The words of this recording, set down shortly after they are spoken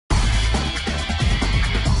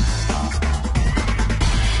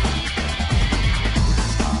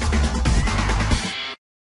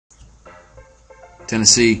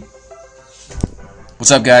Tennessee.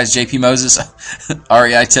 What's up, guys? JP Moses,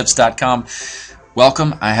 REITips.com.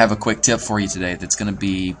 Welcome. I have a quick tip for you today that's going to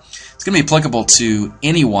be applicable to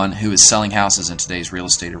anyone who is selling houses in today's real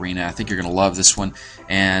estate arena. I think you're going to love this one,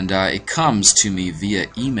 and it comes to me via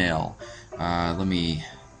email. Let me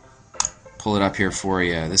pull it up here for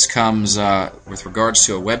you. This comes with regards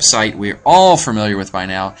to a website we're all familiar with by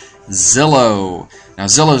now, Zillow. Now,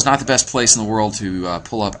 Zillow is not the best place in the world to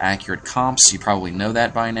pull up accurate comps. You probably know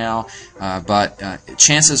that by now, but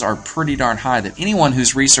chances are pretty darn high that anyone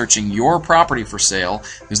who's researching your property for sale,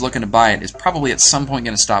 who's looking to buy it, is probably at some point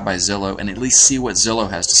going to stop by Zillow and at least see what Zillow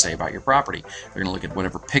has to say about your property. They're going to look at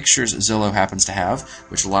whatever pictures Zillow happens to have,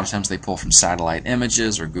 which a lot of times they pull from satellite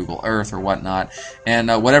images or Google Earth or whatnot, and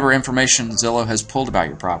whatever information Zillow has pulled about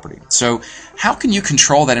your property. So how can you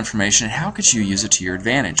control that information, and how could you use it to your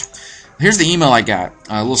advantage? Here's the email I got,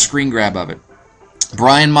 a little screen grab of it.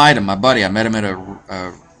 Brian Midam, my buddy, I met him at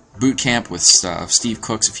a boot camp with Steve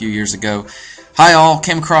Cooks a few years ago. Hi all,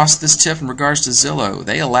 came across this tip in regards to Zillow.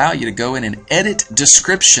 They allow you to go in and edit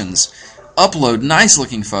descriptions, upload nice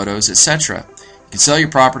looking photos, etc. You can sell your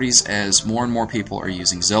properties as more and more people are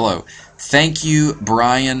using Zillow. Thank you,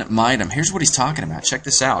 Brian Midam. Here's what he's talking about. Check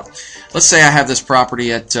this out. Let's say I have this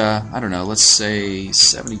property at, I don't know, let's say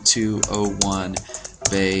 7201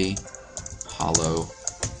 Bay Hollow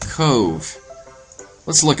Cove.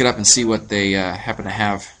 Let's look it up and see what they happen to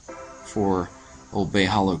have for Old Bay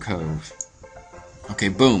Hollow Cove. Okay,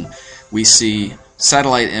 boom. We see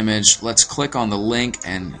satellite image. Let's click on the link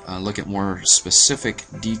and look at more specific,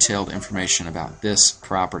 detailed information about this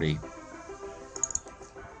property.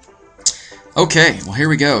 Okay, well, here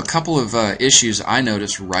we go. A couple of issues I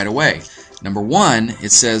noticed right away. Number one,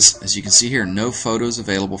 it says, as you can see here, no photos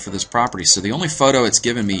available for this property. So the only photo it's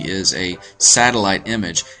given me is a satellite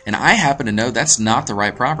image. And I happen to know that's not the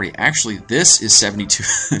right property. Actually, this is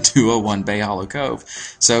 7201 Bay Hollow Cove.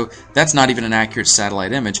 So that's not even an accurate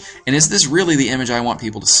satellite image. And is this really the image I want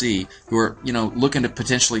people to see who are, looking to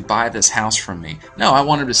potentially buy this house from me? No, I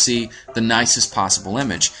want them to see the nicest possible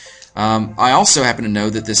image. I also happen to know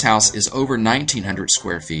that this house is over 1,900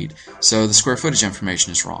 square feet, so the square footage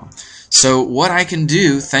information is wrong. So what I can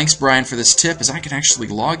do, thanks Brian for this tip, is I can actually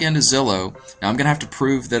log into Zillow. Now I'm going to have to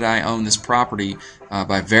prove that I own this property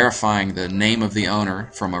by verifying the name of the owner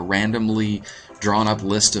from a randomly drawn up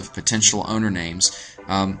list of potential owner names.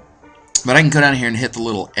 But I can go down here and hit the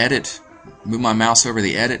little edit, move my mouse over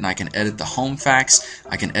the edit, and I can edit the home facts,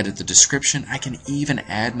 I can edit the description, I can even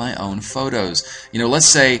add my own photos. Let's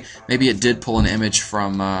say maybe it did pull an image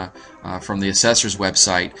from the assessor's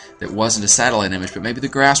website that wasn't a satellite image, but maybe the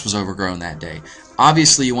grass was overgrown that day.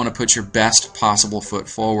 Obviously, you want to put your best possible foot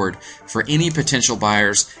forward for any potential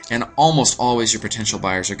buyers, and almost always your potential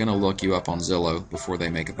buyers are going to look you up on Zillow before they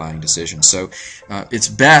make a buying decision. So it's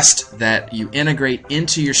best that you integrate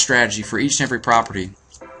into your strategy for each and every property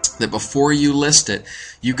that before you list it,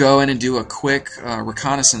 you go in and do a quick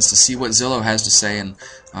reconnaissance to see what Zillow has to say and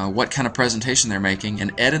what kind of presentation they're making,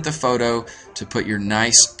 and edit the photo to put your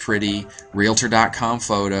nice, pretty Realtor.com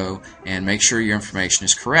photo, and make sure your information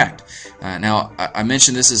is correct. Now, I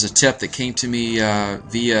mentioned this as a tip that came to me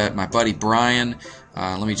via my buddy Brian.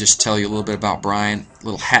 Let me just tell you a little bit about Brian. A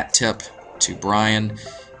little hat tip to Brian.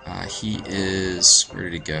 He is, where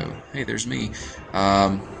did he go? Hey, there's me.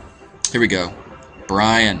 Here we go.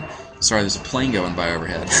 Brian, sorry, there's a plane going by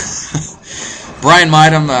overhead. Brian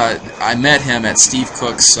Midam, I met him at Steve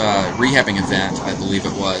Cook's rehabbing event, I believe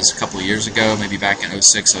it was, a couple of years ago, maybe back in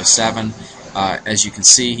 06, 07. As you can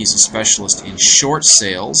see, he's a specialist in short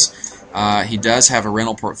sales. He does have a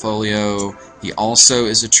rental portfolio. He also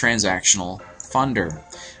is a transactional funder.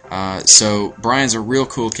 So Brian's a real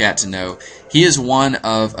cool cat to know. He is one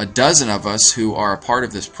of a dozen of us who are a part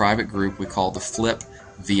of this private group we call the Flip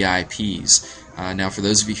VIPs. Now, for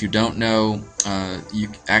those of you who don't know,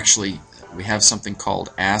 we have something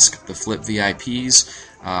called Ask the Flip VIPs.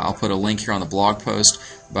 I'll put a link here on the blog post.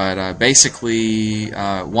 But basically,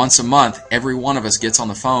 once a month, every one of us gets on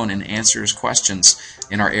the phone and answers questions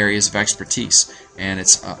in our areas of expertise. And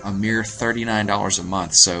it's a mere $39 a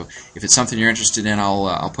month. So if it's something you're interested in,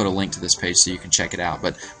 I'll put a link to this page so you can check it out.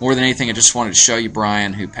 But more than anything, I just wanted to show you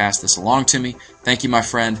Brian, who passed this along to me. Thank you, my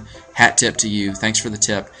friend. Hat tip to you. Thanks for the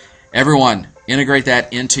tip. Everyone, integrate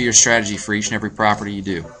that into your strategy for each and every property you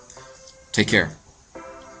do. Take care.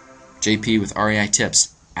 JP with REI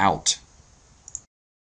Tips, out.